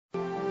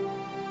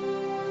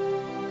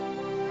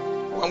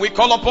When we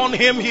call upon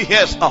him, he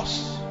hears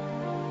us.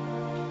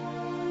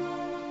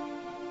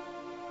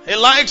 He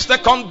likes the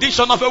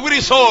condition of a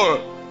weary soul.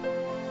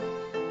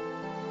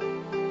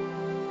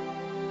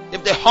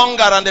 If the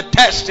hunger and the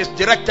thirst is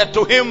directed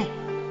to him,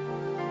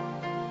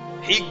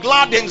 he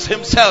gladdens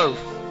himself.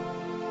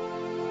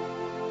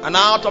 And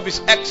out of his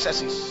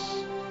excesses,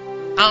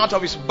 out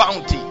of his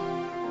bounty,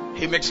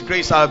 he makes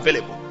grace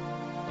available.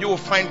 You will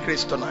find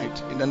grace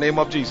tonight in the name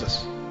of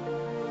Jesus.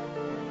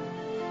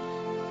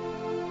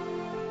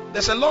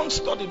 There's a long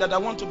study that I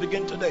want to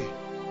begin today.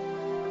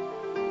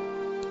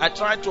 I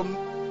tried to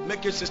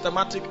make it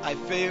systematic. I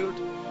failed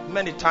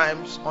many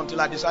times until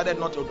I decided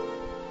not to.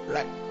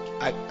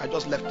 I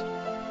just left.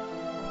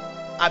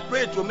 I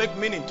pray it will make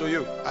meaning to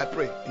you. I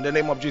pray in the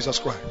name of Jesus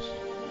Christ.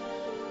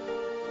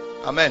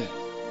 Amen.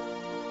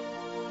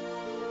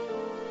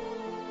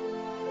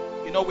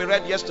 You know, we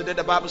read yesterday,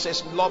 the Bible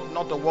says, love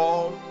not the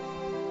world,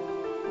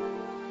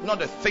 not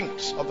the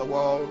things of the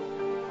world.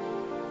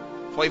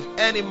 For if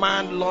any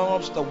man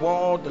loves the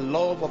world, the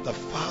love of the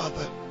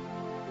Father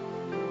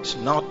is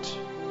not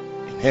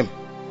in him.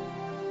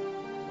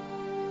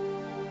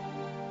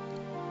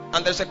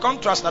 And there's a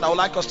contrast that I would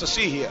like us to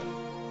see here.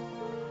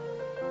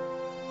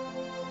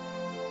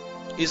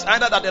 It's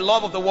either that the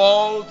love of the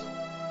world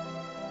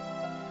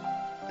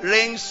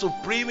reigns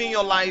supreme in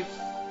your life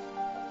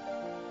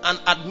and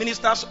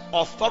administers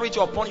authority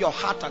upon your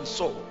heart and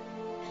soul,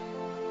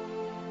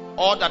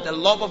 or that the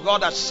love of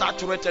God has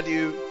saturated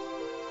you,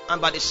 and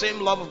by the same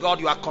love of God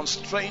you are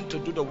constrained to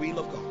do the will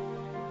of God.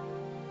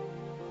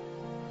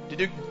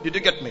 Did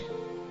you get me?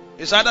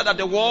 It's either that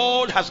the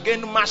world has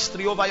gained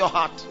mastery over your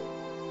heart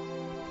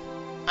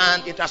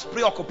and it has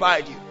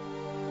preoccupied you.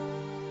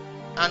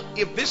 And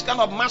if this kind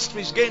of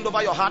mastery is gained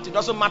over your heart, it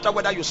doesn't matter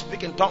whether you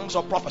speak in tongues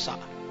or prophesy.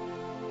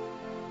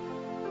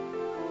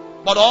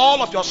 But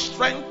all of your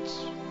strength,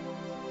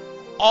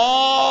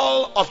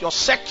 all of your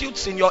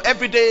circuits in your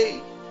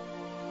everyday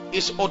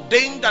is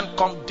ordained and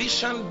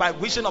conditioned by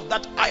reason of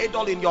that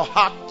idol in your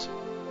heart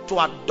to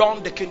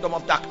adorn the kingdom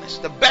of darkness.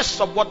 The best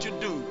of what you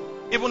do,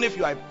 even if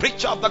you are a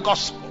preacher of the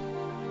gospel,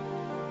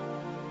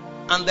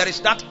 and there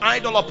is that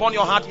idol upon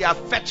your heart, it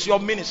affects your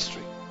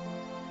ministry.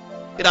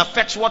 It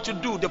affects what you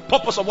do. The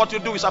purpose of what you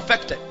do is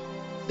affected.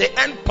 The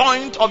end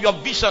point of your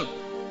vision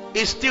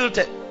is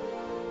tilted.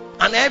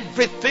 And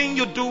everything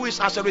you do is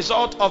as a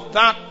result of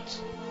that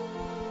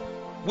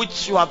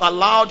which you have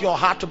allowed your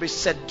heart to be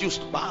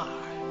seduced by.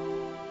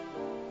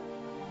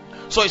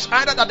 So it's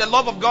either that the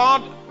love of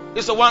God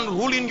is the one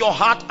ruling your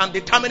heart and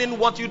determining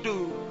what you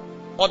do,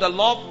 or the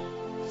love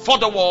for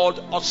the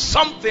world or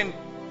something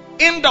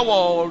in the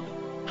world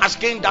has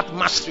gained that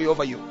mastery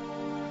over you.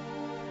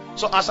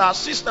 So as our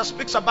sister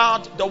speaks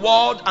about the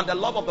world and the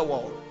love of the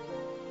world,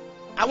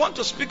 I want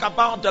to speak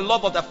about the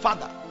love of the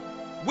Father,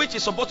 which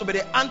is supposed to be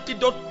the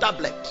antidote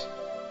tablet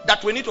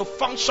that we need to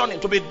function in,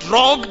 to be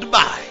drugged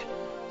by,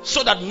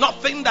 so that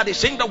nothing that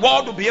is in the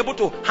world will be able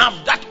to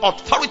have that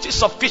authority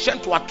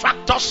sufficient to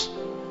attract us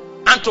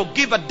and to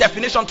give a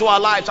definition to our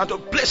lives and to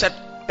place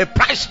a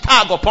price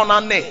tag upon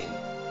our name.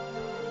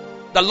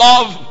 The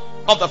love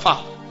of the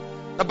Father.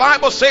 The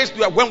Bible says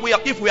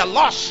that if we are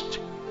lost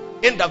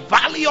in the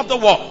valley of the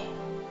world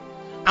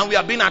and we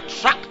are being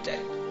attracted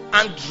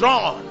and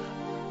drawn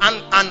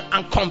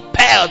and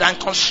compelled and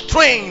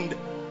constrained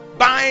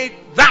by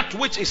that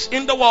which is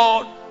in the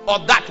world or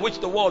that which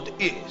the world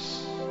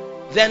is,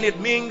 then it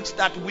means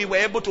that we were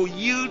able to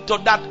yield to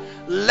that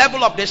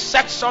level of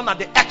deception at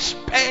the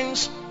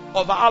expense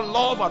of our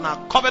love and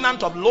our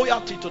covenant of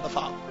loyalty to the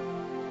Father.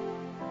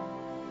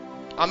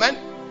 Amen.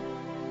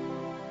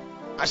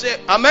 I say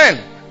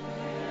amen.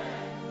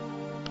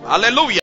 Hallelujah.